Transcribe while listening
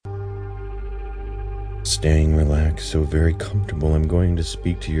Staying relaxed, so very comfortable, I'm going to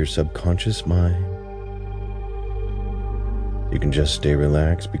speak to your subconscious mind. You can just stay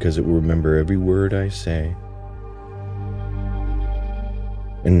relaxed because it will remember every word I say.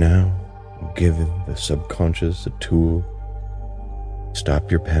 And now, give the subconscious a tool. Stop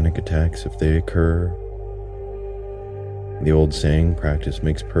your panic attacks if they occur. The old saying, practice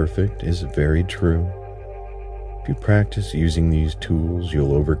makes perfect, is very true. If you practice using these tools,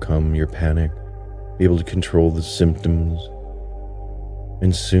 you'll overcome your panic, be able to control the symptoms,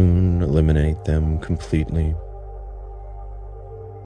 and soon eliminate them completely.